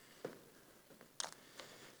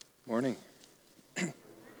Morning. So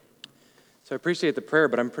I appreciate the prayer,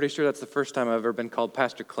 but I'm pretty sure that's the first time I've ever been called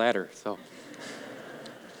Pastor Clatter, so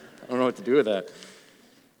I don't know what to do with that.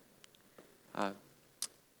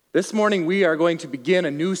 This morning we are going to begin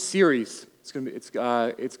a new series.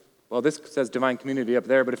 This says Divine Community up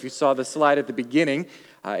there, but if you saw the slide at the beginning,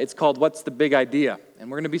 it's called What's the Big Idea?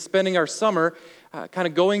 And we're going to be spending our summer kind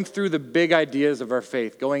of going through the big ideas of our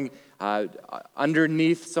faith, going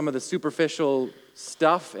underneath some of the superficial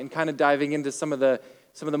stuff and kind of diving into some of the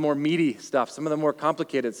more meaty stuff, some of the more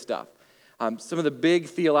complicated stuff, some of the big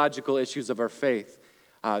theological issues of our faith.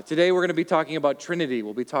 Today we're going to be talking about Trinity.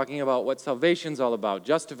 We'll be talking about what salvation's all about,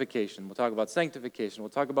 justification. We'll talk about sanctification. We'll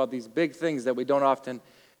talk about these big things that we don't often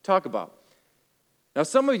talk about. Now,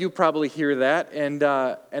 some of you probably hear that, and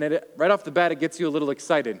right off the bat, it gets you a little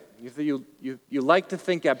excited. You like to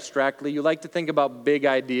think abstractly. You like to think about big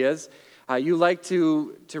ideas. You like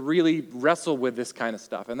to really wrestle with this kind of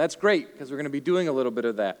stuff, and that's great because we're going to be doing a little bit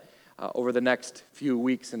of that over the next few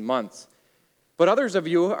weeks and months. But others of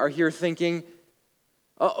you are here thinking,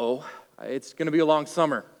 it's going to be a long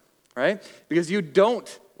summer, right? Because you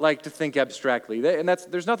don't like to think abstractly, and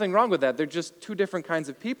there's nothing wrong with that. They're just two different kinds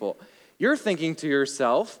of people. You're thinking to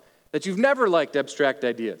yourself that you've never liked abstract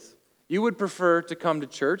ideas. You would prefer to come to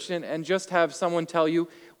church and just have someone tell you,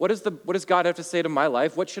 what does God have to say to my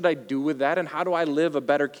life? What should I do with that? And how do I live a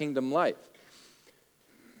better kingdom life?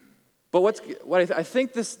 But I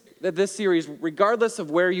think that this series, regardless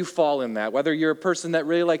of where you fall in that, whether you're a person that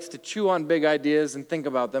really likes to chew on big ideas and think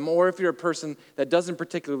about them, or if you're a person that doesn't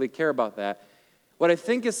particularly care about that, what I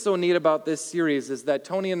think is so neat about this series is that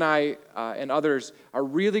Tony and I and others are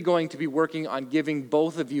really going to be working on giving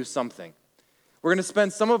both of you something. We're going to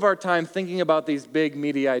spend some of our time thinking about these big,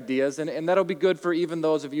 meaty ideas, and that'll be good for even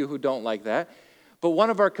those of you who don't like that. But one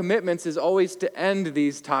of our commitments is always to end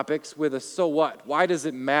these topics with a so what? Why does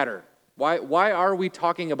it matter? Why are we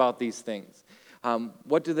talking about these things?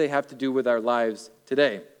 What do they have to do with our lives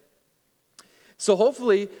today? So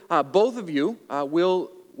hopefully, both of you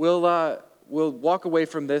will walk away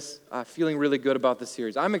from this feeling really good about the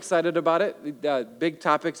series. I'm excited about it. Big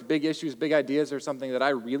topics, big issues, big ideas are something that I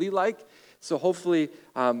really like. So hopefully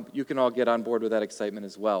you can all get on board with that excitement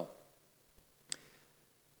as well.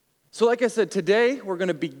 So like I said, today we're going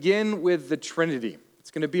to begin with the Trinity. It's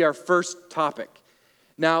going to be our first topic.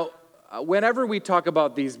 Now, whenever we talk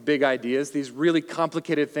about these big ideas, these really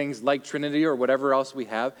complicated things like Trinity or whatever else we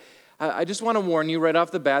have, I just want to warn you right off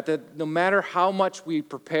the bat that no matter how much we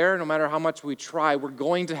prepare, no matter how much we try, we're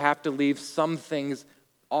going to have to leave some things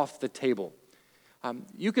off the table.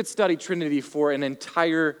 You could study Trinity for an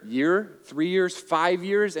entire year, 3 years, 5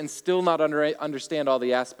 years, and still not understand all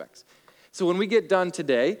the aspects. So when we get done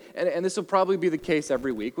today, and this will probably be the case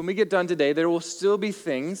every week, when we get done today, there will still be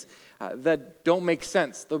things that don't make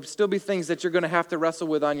sense. There'll still be things that you're going to have to wrestle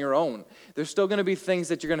with on your own. There's still going to be things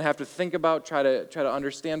that you're going to have to think about, try to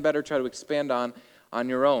understand better, try to expand on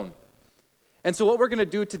your own. And so what we're going to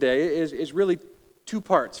do today is really two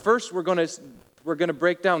parts. First, we're going to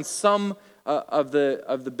break down some of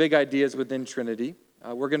the big ideas within Trinity.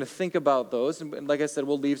 We're going to think about those, and like I said,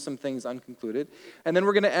 we'll leave some things unconcluded. And then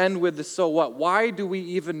we're going to end with the so what. Why do we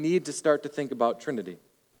even need to start to think about Trinity?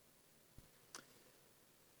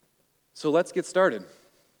 So let's get started.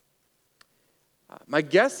 My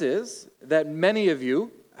guess is that many of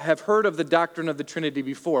you have heard of the doctrine of the Trinity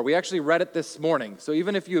before. We actually read it this morning. So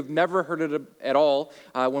even if you have never heard it at all,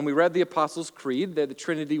 when we read the Apostles' Creed, the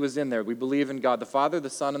Trinity was in there. We believe in God the Father, the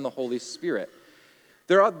Son, and the Holy Spirit.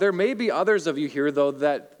 There may be others of you here, though,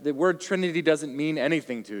 that the word Trinity doesn't mean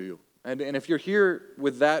anything to you. And if you're here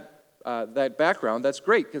with that background, that's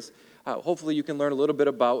great, because hopefully you can learn a little bit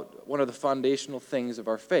about one of the foundational things of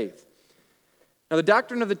our faith. Now, the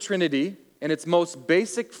doctrine of the Trinity, in its most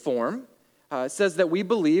basic form, says that we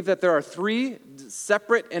believe that there are three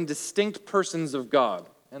separate and distinct persons of God.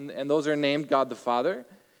 And those are named God the Father,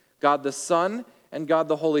 God the Son, and God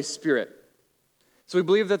the Holy Spirit. So we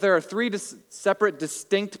believe that there are three separate,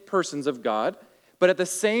 distinct persons of God, but at the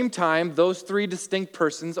same time, those three distinct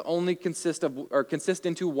persons only consist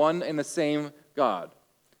into one and the same God.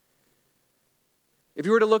 If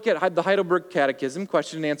you were to look at the Heidelberg Catechism,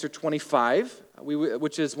 question and answer 25,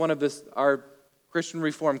 which is one of our Christian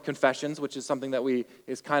Reformed confessions, which is something that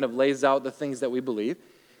kind of lays out the things that we believe.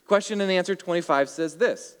 Question and answer 25 says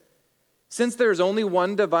this: since there is only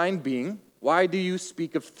one divine being, why do you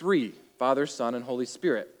speak of three, Father, Son, and Holy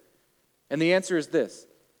Spirit? And the answer is this: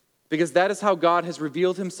 because that is how God has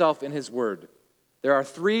revealed himself in his word. There are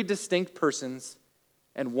three distinct persons,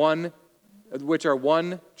 and which are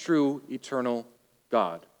one true eternal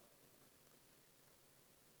God.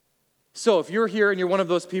 So if you're here and you're one of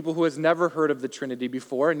those people who has never heard of the Trinity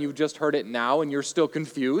before and you've just heard it now and you're still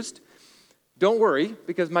confused, don't worry,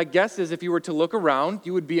 because my guess is if you were to look around,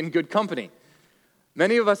 you would be in good company.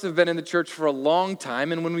 Many of us have been in the church for a long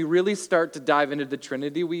time, and when we really start to dive into the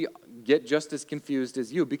Trinity, we get just as confused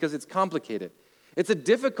as you because it's complicated. It's a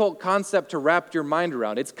difficult concept to wrap your mind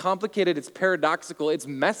around. It's complicated, it's paradoxical, it's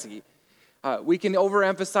messy. We can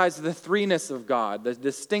overemphasize the threeness of God, the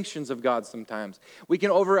distinctions of God sometimes. We can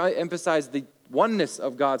overemphasize the oneness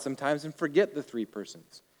of God sometimes and forget the three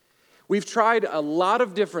persons. We've tried a lot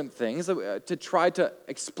of different things to try to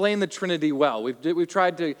explain the Trinity well. We've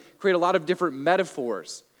tried to create a lot of different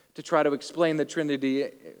metaphors to try to explain the Trinity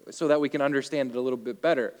so that we can understand it a little bit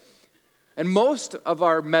better. And most of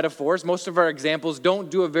our metaphors, most of our examples don't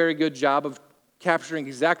do a very good job of capturing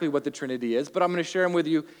exactly what the Trinity is, but I'm going to share them with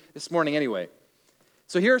you this morning anyway.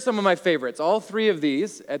 So here are some of my favorites. All three of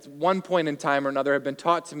these, at one point in time or another, have been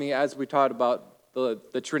taught to me as we taught about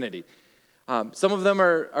the Trinity. Some of them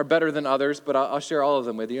are better than others, but I'll share all of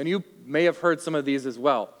them with you. And you may have heard some of these as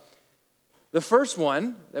well. The first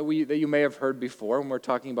one that you may have heard before when we're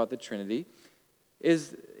talking about the Trinity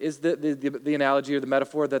is the analogy or the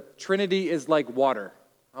metaphor that Trinity is like water.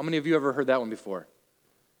 How many of you ever heard that one before?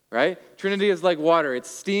 Right? Trinity is like water. It's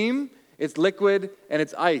steam, it's liquid, and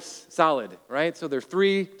it's ice, solid, right? So there are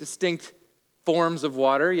three distinct forms of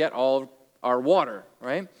water, yet all are water,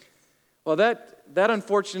 right? Well, that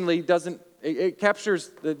unfortunately doesn't. It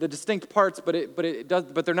captures the distinct parts, but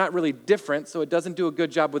they're not really different, so it doesn't do a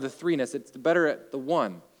good job with the threeness. It's better at the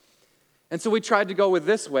one. And so we tried to go with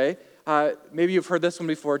this way. Maybe you've heard this one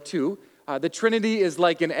before too. The Trinity is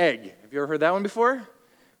like an egg. Have you ever heard that one before?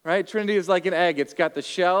 Right? Trinity is like an egg. It's got the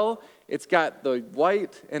shell, it's got the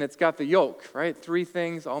white, and it's got the yolk, right? Three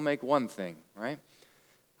things all make one thing, right?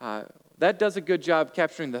 That does a good job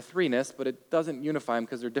capturing the threeness, but it doesn't unify them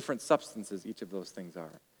because they're different substances, each of those things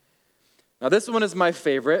are. Now, this one is my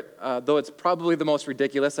favorite, though it's probably the most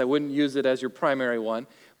ridiculous. I wouldn't use it as your primary one.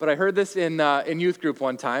 But I heard this in youth group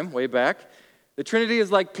one time, way back. The Trinity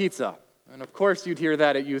is like pizza. And of course you'd hear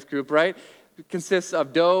that at youth group, right? It consists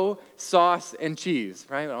of dough, sauce, and cheese,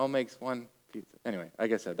 right? It all makes one pizza. Anyway,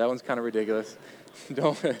 like I said, that one's kind of ridiculous.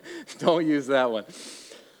 Don't use that one.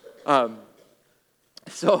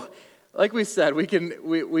 So, like we said, we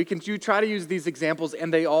can try to use these examples,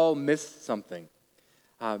 and they all miss something.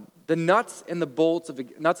 The nuts and bolts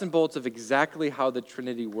of exactly how the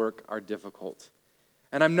Trinity work are difficult.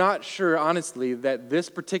 And I'm not sure, honestly, that this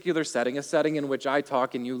particular setting, a setting in which I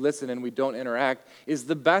talk and you listen and we don't interact, is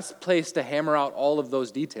the best place to hammer out all of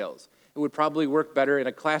those details. It would probably work better in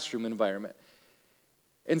a classroom environment.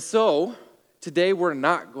 And so, today we're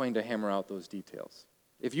not going to hammer out those details.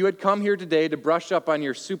 If you had come here today to brush up on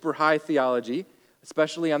your super high theology,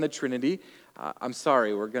 especially on the Trinity, I'm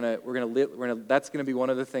sorry, that's gonna be one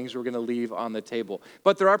of the things we're gonna leave on the table.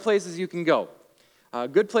 But there are places you can go.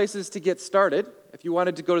 Good places to get started. If you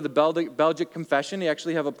wanted to go to the Belgic Confession, you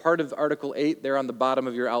actually have a part of Article 8 there on the bottom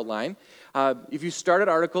of your outline. If you start at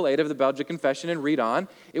Article 8 of the Belgic Confession and read on,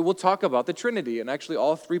 it will talk about the Trinity, and actually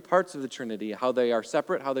all three parts of the Trinity, how they are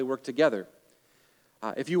separate, how they work together.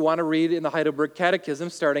 If you want to read in the Heidelberg Catechism,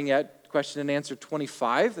 starting at question and answer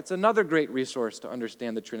 25, it's another great resource to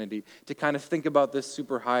understand the Trinity, to kind of think about this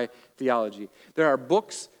super high theology. There are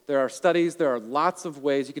books, there are studies, there are lots of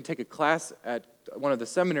ways. You can take a class at one of the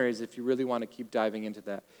seminaries if you really want to keep diving into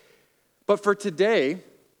that. But for today,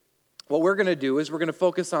 what we're going to do is we're going to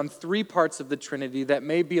focus on three parts of the Trinity that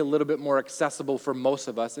may be a little bit more accessible for most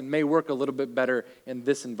of us and may work a little bit better in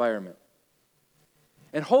this environment.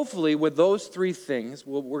 And hopefully, with those three things,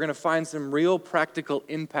 we're going to find some real practical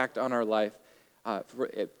impact on our life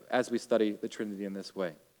as we study the Trinity in this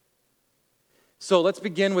way. So let's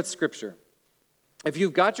begin with Scripture. If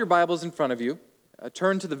you've got your Bibles in front of you,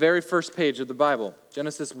 turn to the very first page of the Bible,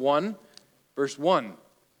 Genesis 1, verse 1.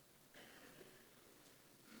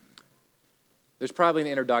 There's probably an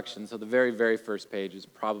introduction, so the very, very first page is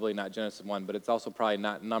probably not Genesis 1, but it's also probably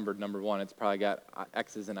not numbered number 1. It's probably got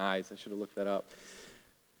X's and I's. I should have looked that up.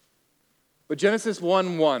 But Genesis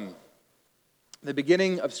 1:1, the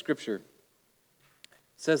beginning of Scripture,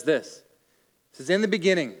 says this. It says, "In the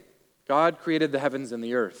beginning, God created the heavens and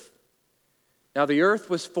the earth. Now the earth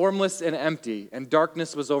was formless and empty, and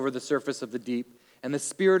darkness was over the surface of the deep, and the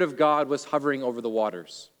Spirit of God was hovering over the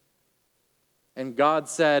waters. And God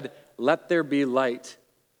said, 'Let there be light,'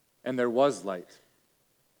 and there was light."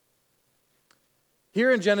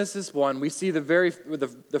 Here in Genesis 1, we see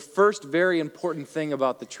the first very important thing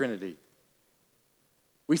about the Trinity.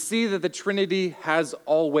 We see that the Trinity has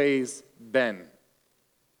always been.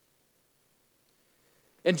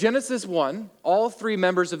 In Genesis 1, all three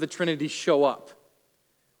members of the Trinity show up,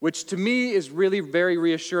 which to me is really very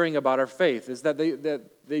reassuring about our faith, is that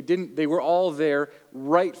they were all there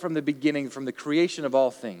right from the beginning, from the creation of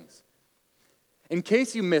all things. In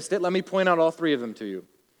case you missed it, let me point out all three of them to you.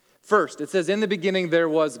 First, it says, in the beginning there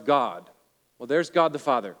was God. Well, there's God the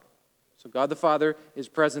Father. So God the Father is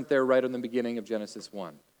present there right in the beginning of Genesis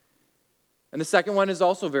 1. And the second one is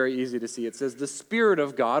also very easy to see. It says the Spirit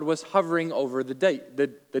of God was hovering over the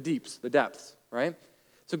deeps, the depths, right?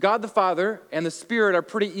 So God the Father and the Spirit are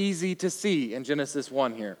pretty easy to see in Genesis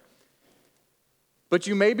 1 here. But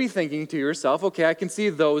you may be thinking to yourself, okay, I can see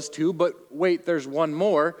those two, but wait, there's one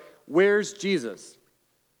more. Where's Jesus?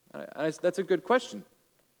 That's a good question.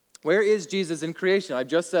 Where is Jesus in creation? I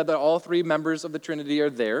just said that all three members of the Trinity are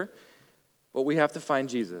there, but we have to find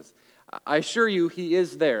Jesus. I assure you, he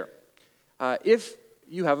is there. If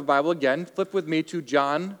you have a Bible again, flip with me to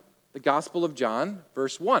John, the Gospel of John,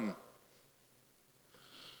 verse 1.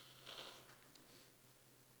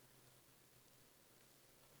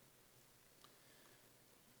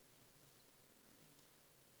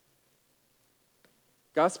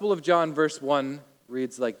 Gospel of John, verse 1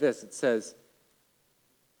 reads like this. It says,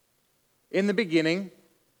 in the beginning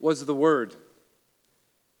was the Word,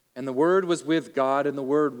 and the Word was with God, and the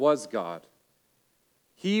Word was God.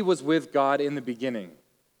 He was with God in the beginning.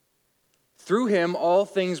 Through him all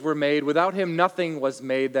things were made. Without him nothing was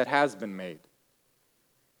made that has been made.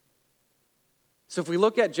 So if we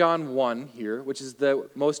look at John 1 here, which is the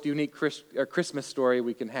most unique Christmas story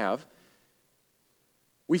we can have,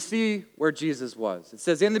 we see where Jesus was. It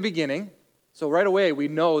says, in the beginning. So right away, we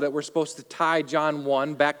know that we're supposed to tie John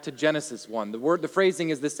 1 back to Genesis 1. The phrasing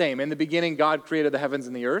is the same. In the beginning, God created the heavens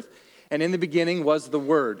and the earth, and in the beginning was the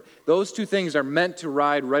Word. Those two things are meant to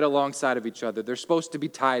ride right alongside of each other. They're supposed to be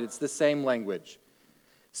tied. It's the same language.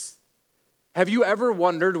 Have you ever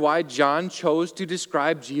wondered why John chose to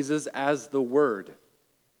describe Jesus as the Word?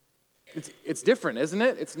 It's different, isn't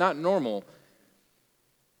it? It's not normal.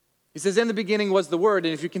 He says, in the beginning was the Word,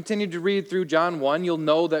 and if you continue to read through John 1, you'll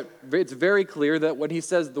know that it's very clear that when he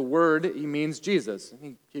says the Word, he means Jesus.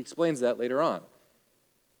 He explains that later on.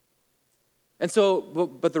 And so,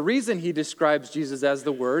 but the reason he describes Jesus as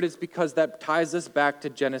the Word is because that ties us back to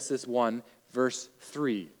Genesis 1, verse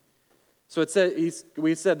 3. So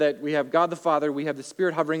we said that we have God the Father, we have the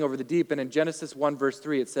Spirit hovering over the deep, and in Genesis 1, verse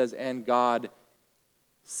 3, it says, and God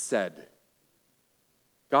said.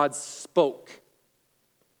 God spoke.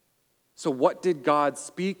 So what did God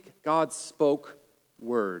speak? God spoke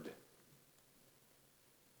word.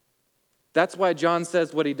 That's why John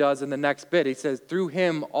says what he does in the next bit. He says, through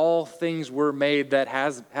him all things were made that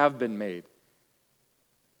have been made.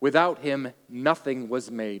 Without him nothing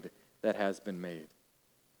was made that has been made.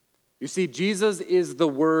 You see, Jesus is the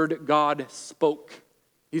word God spoke.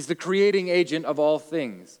 He's the creating agent of all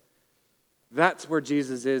things. That's where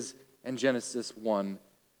Jesus is in Genesis 1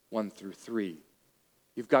 through 3.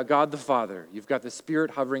 You've got God the Father, you've got the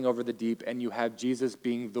Spirit hovering over the deep, and you have Jesus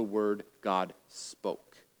being the Word God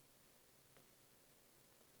spoke.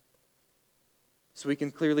 So we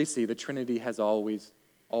can clearly see the Trinity has always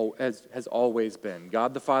been.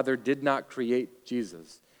 God the Father did not create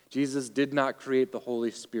Jesus. Jesus did not create the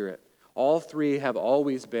Holy Spirit. All three have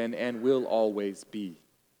always been and will always be.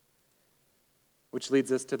 Which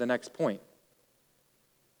leads us to the next point.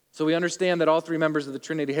 So we understand that all three members of the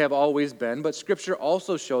Trinity have always been, but Scripture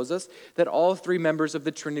also shows us that all three members of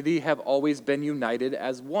the Trinity have always been united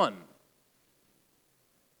as one.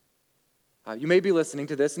 You may be listening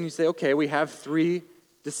to this and you say, okay, we have three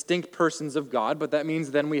distinct persons of God, but that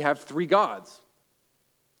means then we have three gods.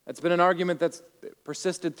 That's been an argument that's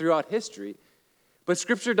persisted throughout history, but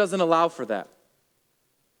Scripture doesn't allow for that.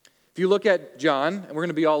 If you look at John, and we're going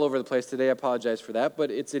to be all over the place today, I apologize for that,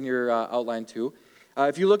 but it's in your outline too.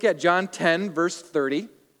 If you look at John 10, verse 30,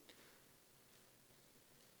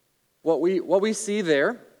 what we see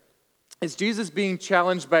there is Jesus being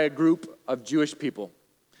challenged by a group of Jewish people.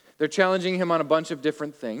 They're challenging him on a bunch of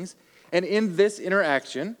different things. And in this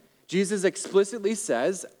interaction, Jesus explicitly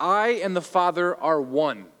says, I and the Father are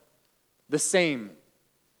one, the same,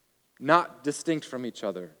 not distinct from each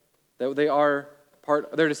other. They're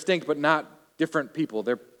distinct but not different people.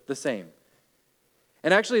 They're the same.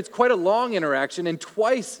 And actually, it's quite a long interaction, and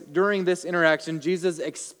twice during this interaction, Jesus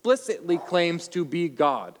explicitly claims to be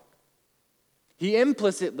God. He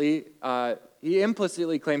implicitly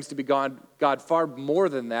claims to be God far more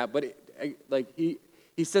than that, but he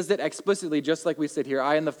says it explicitly, just like we said here,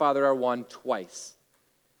 I and the Father are one, twice.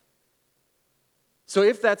 So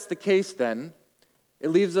if that's the case then, it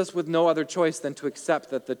leaves us with no other choice than to accept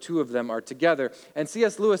that the two of them are together. And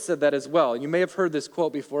C.S. Lewis said that as well. You may have heard this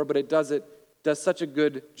quote before, but it does such a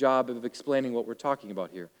good job of explaining what we're talking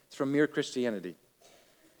about here. It's from Mere Christianity.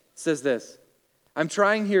 It says this: I'm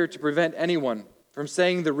trying here to prevent anyone from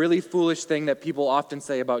saying the really foolish thing that people often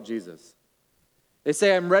say about Jesus. They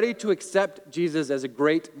say, I'm ready to accept Jesus as a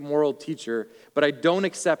great moral teacher, but I don't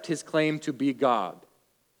accept his claim to be God.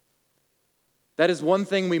 That is one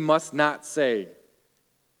thing we must not say.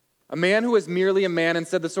 A man who is merely a man and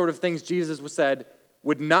said the sort of things Jesus said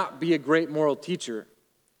would not be a great moral teacher.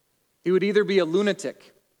 He would either be a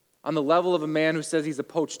lunatic on the level of a man who says he's a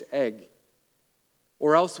poached egg,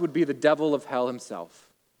 or else would be the devil of hell himself.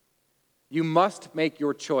 You must make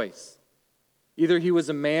your choice. Either he was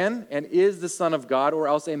a man and is the Son of God, or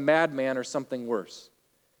else a madman or something worse.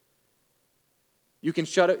 You can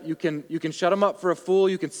shut him up for a fool,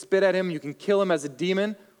 you can spit at him, you can kill him as a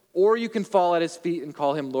demon, or you can fall at his feet and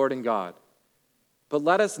call him Lord and God. But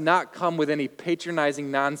let us not come with any patronizing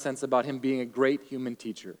nonsense about him being a great human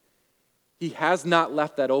teacher. He has not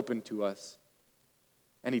left that open to us,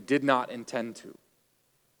 and he did not intend to.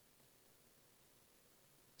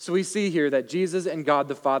 So we see here that Jesus and God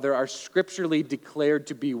the Father are scripturally declared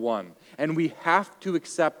to be one. And we have to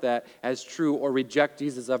accept that as true or reject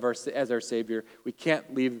Jesus as our Savior. We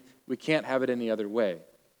can't have it any other way.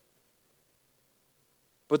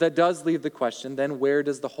 But that does leave the question, then where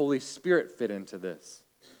does the Holy Spirit fit into this?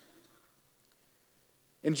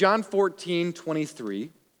 In John 14:23,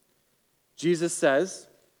 Jesus says,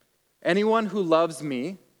 anyone who loves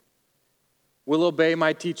me will obey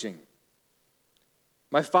my teaching.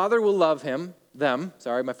 My Father will love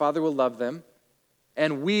my Father will love them,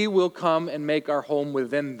 and we will come and make our home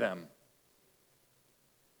within them.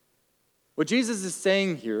 What Jesus is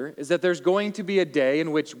saying here is that there's going to be a day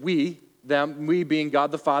in which we being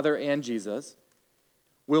God the Father and Jesus,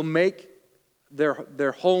 will make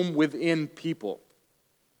their home within people.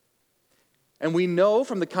 And we know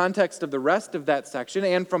from the context of the rest of that section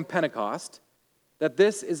and from Pentecost that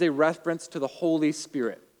this is a reference to the Holy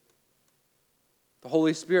Spirit. The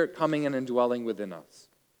Holy Spirit coming in and dwelling within us.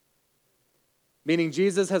 Meaning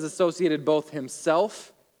Jesus has associated both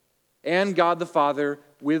himself and God the Father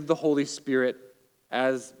with the Holy Spirit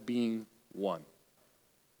as being one.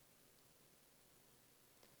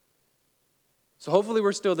 So hopefully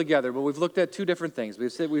we're still together, but we've looked at two different things.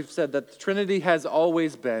 We've said that the Trinity has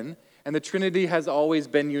always been, and the Trinity has always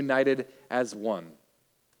been united as one.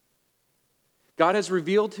 God has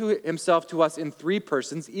revealed himself to us in three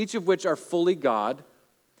persons, each of which are fully God,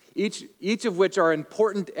 each of which are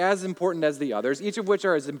important as the others, each of which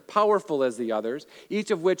are as powerful as the others, each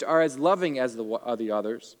of which are as loving as the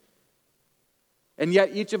others. And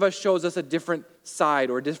yet each of us shows us a different side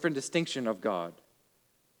or a different distinction of God.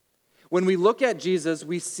 When we look at Jesus,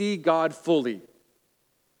 we see God fully.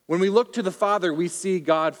 When we look to the Father, we see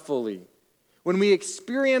God fully. When we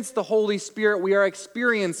experience the Holy Spirit, we are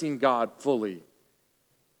experiencing God fully.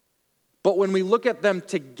 But when we look at them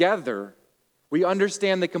together, we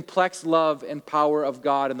understand the complex love and power of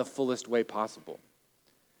God in the fullest way possible.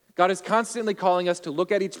 God is constantly calling us to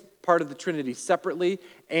look at each part of the Trinity separately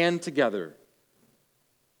and together.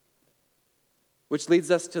 Which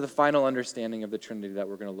leads us to the final understanding of the Trinity that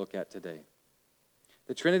we're going to look at today.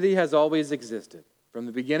 The Trinity has always existed from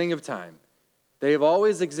the beginning of time. They have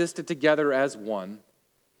always existed together as one,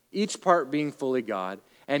 each part being fully God,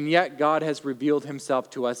 and yet God has revealed himself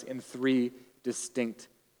to us in three distinct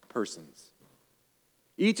persons.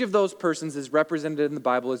 Each of those persons is represented in the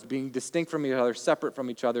Bible as being distinct from each other, separate from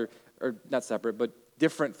each other, or not separate, but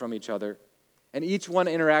different from each other. And each one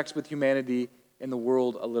interacts with humanity in the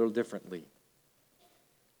world a little differently.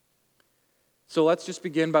 So let's just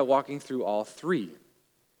begin by walking through all three.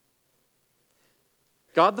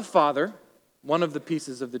 God the Father, one of the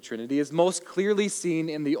pieces of the Trinity, is most clearly seen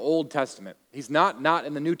in the Old Testament. He's not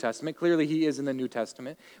in the New Testament. Clearly he is in the New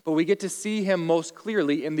Testament. But we get to see him most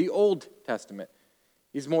clearly in the Old Testament.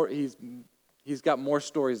 He's got more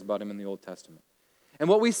stories about him in the Old Testament. And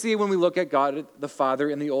what we see when we look at God the Father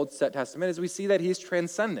in the Old Testament is we see that he's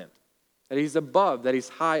transcendent, that he's above, that he's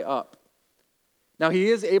high up. Now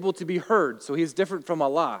he is able to be heard, so he's different from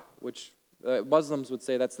Allah, which Muslims would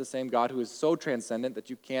say that's the same God who is so transcendent that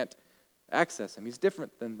you can't access him. He's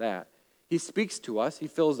different than that. He speaks to us, he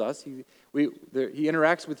fills us, he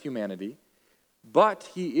interacts with humanity, but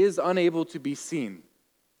he is unable to be seen.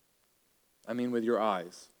 I mean with your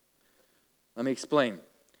eyes. Let me explain.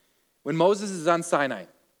 When Moses is on Sinai,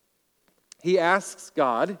 he asks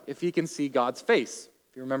God if he can see God's face,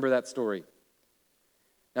 if you remember that story.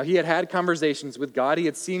 Now, he had had conversations with God. He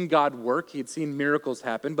had seen God work. He had seen miracles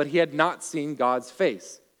happen, but he had not seen God's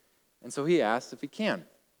face. And so he asked if he can.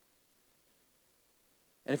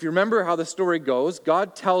 And if you remember how the story goes,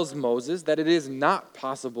 God tells Moses that it is not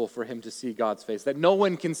possible for him to see God's face, that no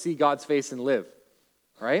one can see God's face and live,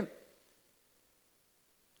 right?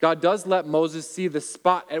 God does let Moses see the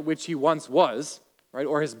spot at which he once was, right,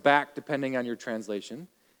 or his back, depending on your translation.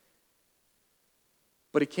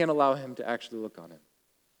 But he can't allow him to actually look on it.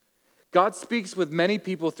 God speaks with many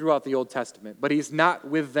people throughout the Old Testament, but he's not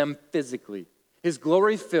with them physically. His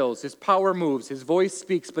glory fills, his power moves, his voice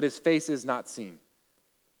speaks, but his face is not seen.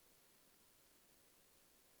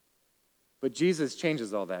 But Jesus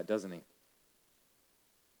changes all that, doesn't he?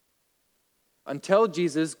 Until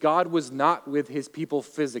Jesus, God was not with his people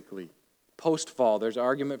physically. Post-fall, there's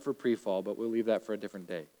argument for pre-fall, but we'll leave that for a different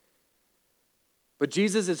day. But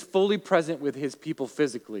Jesus is fully present with his people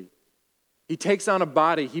physically. He takes on a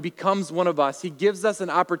body. He becomes one of us. He gives us an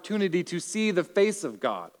opportunity to see the face of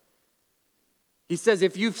God. He says,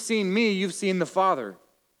 if you've seen me, you've seen the Father.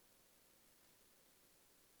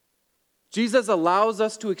 Jesus allows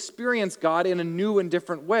us to experience God in a new and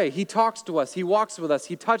different way. He talks to us. He walks with us.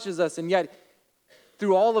 He touches us. And yet,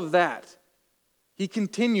 through all of that, he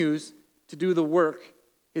continues to do the work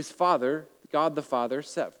his Father, God the Father,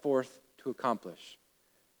 set forth to accomplish.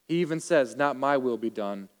 He even says, not my will be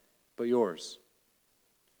done, but yours.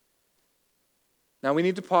 Now we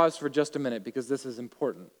need to pause for just a minute because this is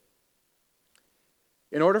important.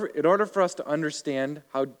 In order for us to understand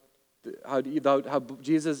how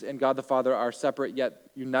Jesus and God the Father are separate yet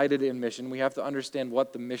united in mission, we have to understand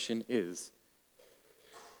what the mission is.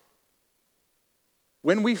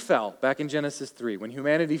 When we fell, back in Genesis 3, when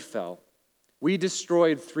humanity fell, we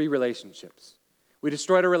destroyed 3 relationships. We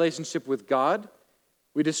destroyed our relationship with God,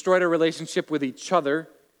 we destroyed our relationship with each other,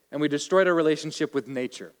 and we destroyed our relationship with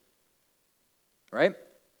nature. Right?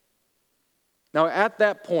 Now, at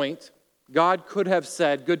that point, God could have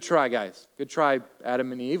said, good try, guys. Good try,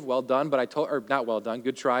 Adam and Eve. Well done, not well done.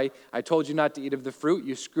 Good try. I told you not to eat of the fruit.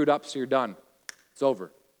 You screwed up, so you're done. It's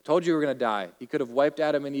over. Told you you were going to die. He could have wiped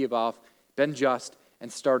Adam and Eve off, been just,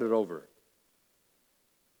 and started over.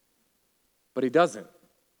 But he doesn't.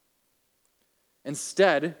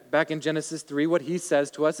 Instead, back in Genesis 3, what he says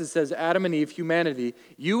to us, it says, Adam and Eve, humanity,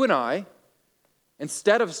 you and I,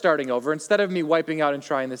 instead of starting over, instead of me wiping out and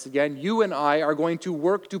trying this again, you and I are going to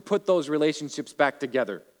work to put those relationships back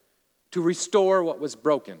together, to restore what was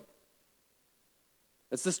broken.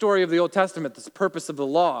 That's the story of the Old Testament, this purpose of the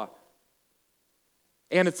law.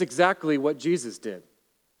 And it's exactly what Jesus did.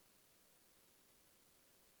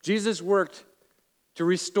 Jesus worked to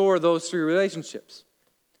restore those 3 relationships.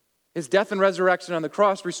 His death and resurrection on the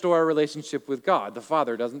cross restore our relationship with God, the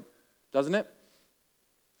Father, doesn't it?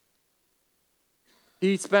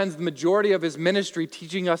 He spends the majority of his ministry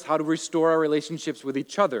teaching us how to restore our relationships with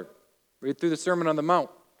each other. Read through the Sermon on the Mount.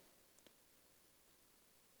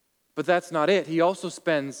 But that's not it. He also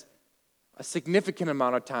spends a significant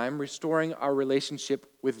amount of time restoring our relationship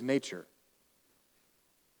with nature.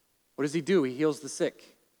 What does he do? He heals the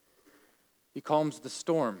sick. He calms the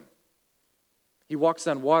storm. He walks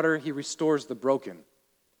on water. He restores the broken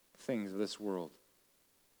things of this world.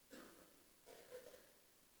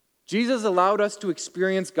 Jesus allowed us to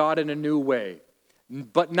experience God in a new way,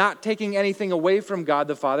 but not taking anything away from God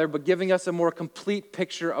the Father, but giving us a more complete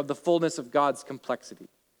picture of the fullness of God's complexity,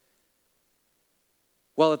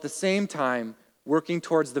 while at the same time working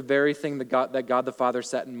towards the very thing that God the Father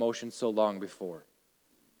set in motion so long before.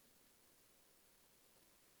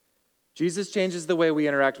 Jesus changes the way we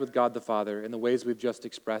interact with God the Father in the ways we've just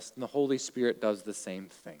expressed, and the Holy Spirit does the same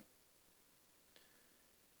thing.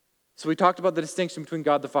 So we talked about the distinction between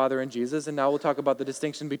God the Father and Jesus, and now we'll talk about the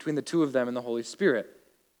distinction between the 2 of them and the Holy Spirit.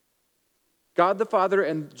 God the Father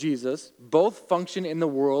and Jesus both function in the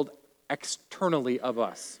world externally of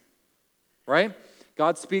us, right?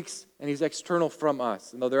 God speaks, and he's external from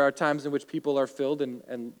us. And though there are times in which people are filled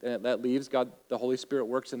and that leaves, God, the Holy Spirit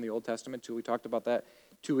works in the Old Testament too. We talked about that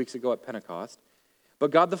 2 weeks ago at Pentecost. But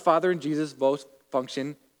God the Father and Jesus both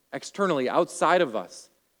function externally, outside of us.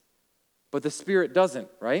 But the Spirit doesn't,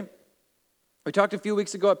 right? We talked a few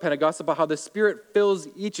weeks ago at Pentecost about how the Spirit fills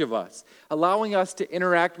each of us, allowing us to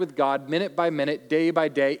interact with God minute by minute, day by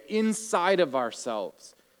day, inside of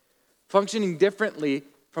ourselves, functioning differently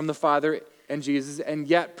from the Father and Jesus, and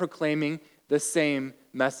yet proclaiming the same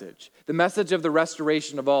message. The message of the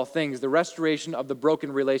restoration of all things, the restoration of the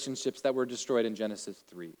broken relationships that were destroyed in Genesis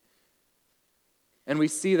 3. And we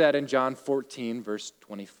see that in John 14, verse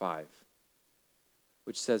 25,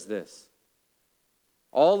 which says this: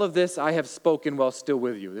 all of this I have spoken while still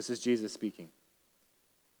with you. This is Jesus speaking.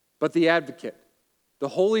 But the advocate, the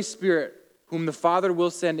Holy Spirit, whom the Father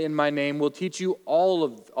will send in my name, will teach you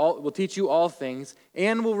all things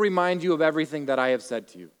and will remind you of everything that I have said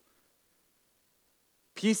to you.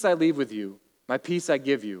 Peace I leave with you, my peace I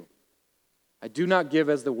give you. I do not give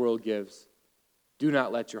as the world gives. Do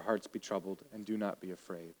not let your hearts be troubled, and do not be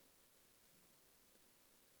afraid.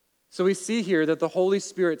 So we see here that the Holy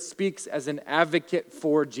Spirit speaks as an advocate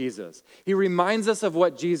for Jesus. He reminds us of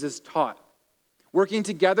what Jesus taught, working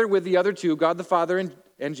together with the other two, God the Father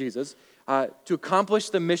and Jesus, to accomplish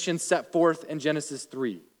the mission set forth in Genesis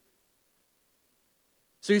 3.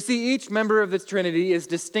 So you see, each member of the Trinity is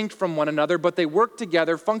distinct from one another, but they work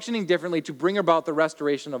together, functioning differently to bring about the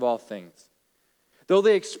restoration of all things. Though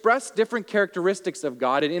they express different characteristics of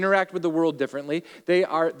God and interact with the world differently,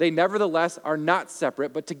 they nevertheless are not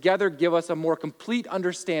separate, but together give us a more complete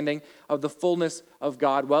understanding of the fullness of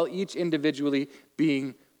God, while each individually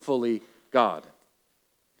being fully God.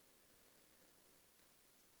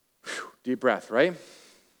 Whew, deep breath, right?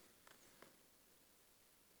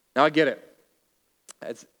 Now I get it.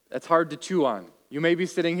 That's hard to chew on. You may be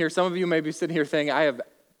sitting here, some of you may be sitting here saying, I have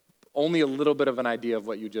only a little bit of an idea of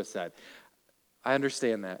what you just said. I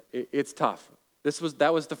understand that. It's tough.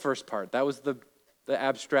 That was the first part. That was the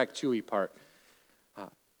abstract, chewy part.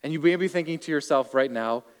 And you may be thinking to yourself right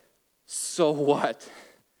now, so what?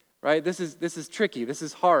 Right? This is tricky. This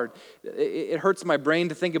is hard. It hurts my brain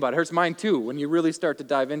to think about it. It hurts mine too when you really start to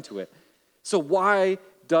dive into it. So why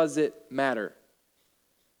does it matter?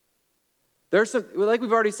 Like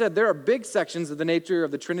we've already said, there are big sections of the nature of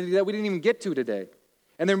the Trinity that we didn't even get to today.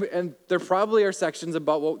 And there probably are sections of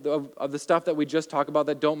the stuff that we just talked about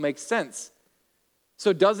that don't make sense.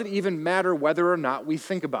 So does it even matter whether or not we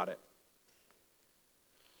think about it?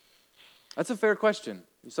 That's a fair question.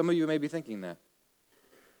 Some of you may be thinking that.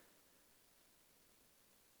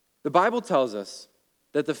 The Bible tells us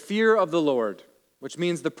that the fear of the Lord, which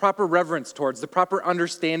means the proper reverence towards, the proper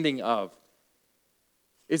understanding of,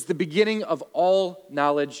 is the beginning of all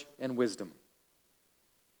knowledge and wisdom.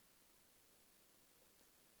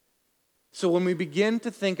 So when we begin to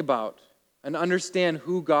think about and understand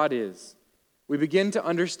who God is, we begin to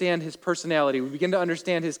understand his personality, we begin to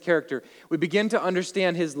understand his character, we begin to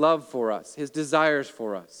understand his love for us, his desires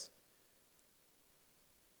for us.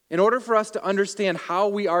 In order for us to understand how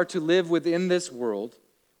we are to live within this world,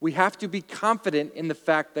 we have to be confident in the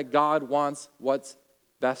fact that God wants what's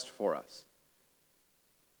best for us.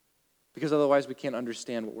 Because otherwise we can't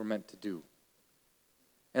understand what we're meant to do.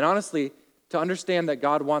 And honestly, to understand that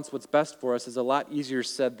God wants what's best for us is a lot easier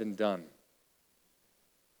said than done.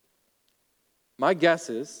 My guess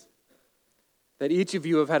is that each of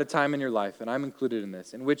you have had a time in your life, and I'm included in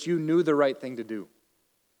this, in which you knew the right thing to do,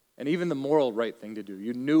 and even the moral right thing to do.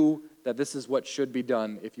 You knew that this is what should be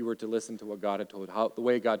done if you were to listen to what God had told, the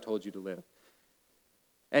way God told you to live.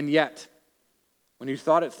 And yet, when you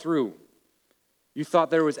thought it through, you thought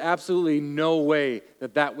there was absolutely no way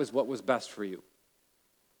that that was what was best for you.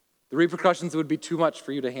 The repercussions would be too much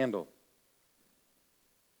for you to handle.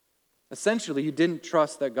 Essentially, you didn't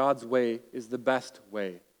trust that God's way is the best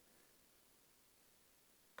way.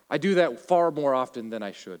 I do that far more often than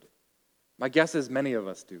I should. My guess is many of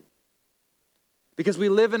us do. Because we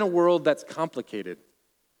live in a world that's complicated.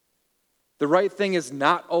 The right thing is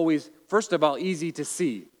not always, first of all, easy to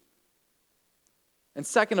see. And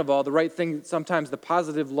second of all, the right thing, sometimes the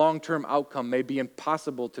positive long-term outcome may be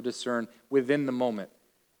impossible to discern within the moment.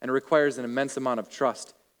 And it requires an immense amount of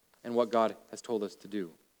trust in what God has told us to do.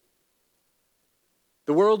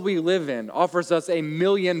 The world we live in offers us a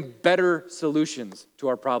million better solutions to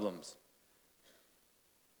our problems.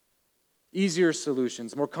 Easier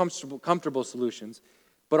solutions, more comfortable solutions,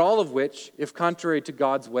 but all of which, if contrary to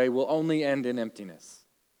God's way, will only end in emptiness.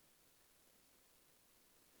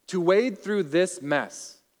 To wade through this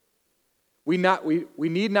mess, we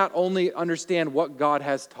need not only understand what God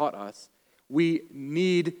has taught us, we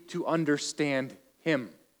need to understand him,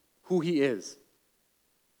 who he is.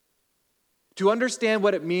 To understand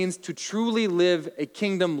what it means to truly live a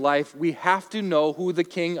kingdom life, we have to know who the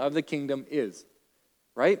king of the kingdom is,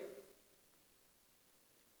 right?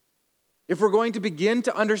 If we're going to begin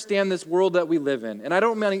to understand this world that we live in, and I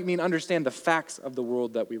don't mean understand the facts of the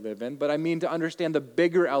world that we live in, but I mean to understand the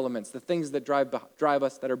bigger elements, the things that drive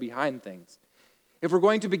us that are behind things. If we're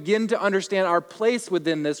going to begin to understand our place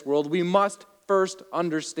within this world, we must first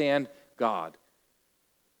understand God.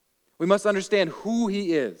 We must understand who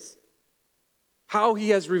he is, how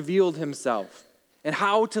he has revealed himself, and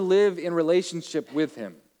how to live in relationship with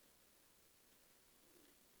him.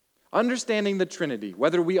 Understanding the Trinity,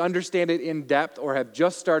 whether we understand it in depth or have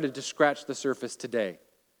just started to scratch the surface today,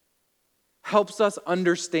 helps us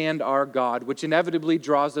understand our God, which inevitably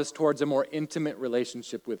draws us towards a more intimate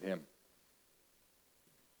relationship with Him.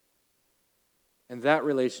 And that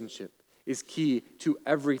relationship is key to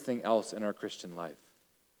everything else in our Christian life.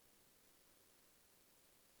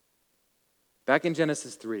 Back in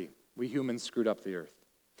Genesis 3, we humans screwed up the earth.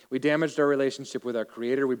 We damaged our relationship with our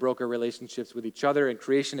Creator. We broke our relationships with each other, and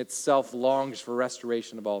creation itself longs for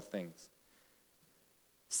restoration of all things.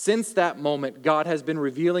 Since that moment, God has been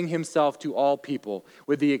revealing Himself to all people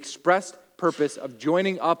with the expressed purpose of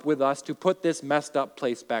joining up with us to put this messed up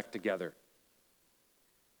place back together.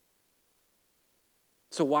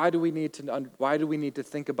 So why do we need to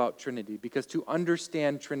think about Trinity? Because to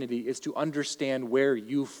understand Trinity is to understand where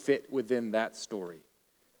you fit within that story.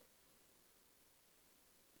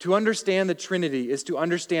 To understand the Trinity is to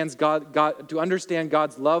understand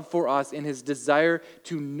God's love for us and His desire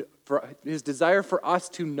for us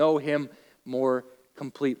to know Him more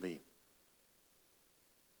completely.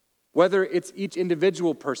 Whether it's each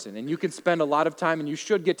individual person, and you can spend a lot of time, and you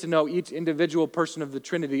should get to know each individual person of the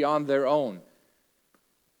Trinity on their own.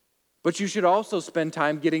 But you should also spend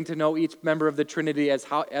time getting to know each member of the Trinity as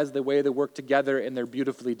the way they work together in their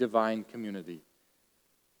beautifully divine community.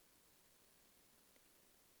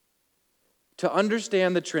 To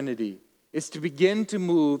understand the Trinity is to begin to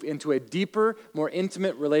move into a deeper, more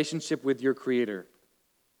intimate relationship with your Creator.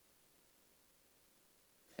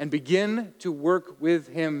 And begin to work with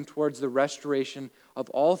Him towards the restoration of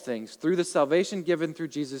all things through the salvation given through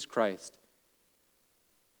Jesus Christ,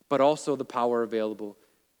 but also the power available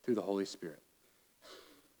through the Holy Spirit.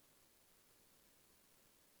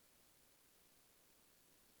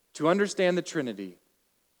 To understand the Trinity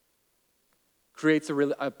creates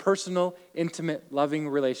a personal, intimate, loving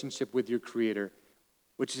relationship with your Creator,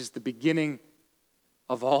 which is the beginning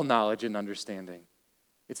of all knowledge and understanding.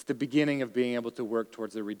 It's the beginning of being able to work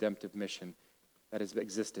towards the redemptive mission that has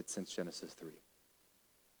existed since Genesis 3.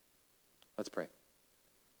 Let's pray.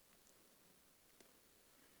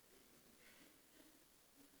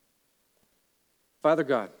 Father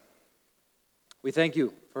God, we thank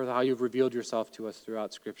You for how You've revealed Yourself to us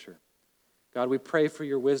throughout Scripture. God, we pray for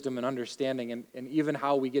Your wisdom and understanding and even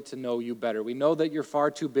how we get to know You better. We know that You're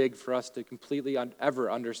far too big for us to completely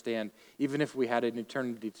ever understand, even if we had an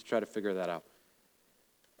eternity to try to figure that out.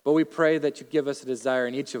 But we pray that You give us a desire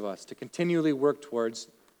in each of us to continually work towards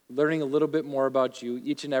learning a little bit more about You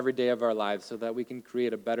each and every day of our lives so that we can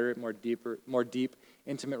create a better, more deep,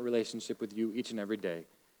 intimate relationship with You each and every day,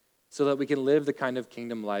 so that we can live the kind of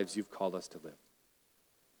kingdom lives You've called us to live.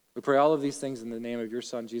 We pray all of these things in the name of Your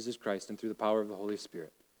Son, Jesus Christ, and through the power of the Holy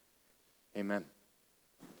Spirit. Amen.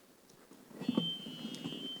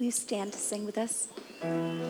 Will you stand to sing with us?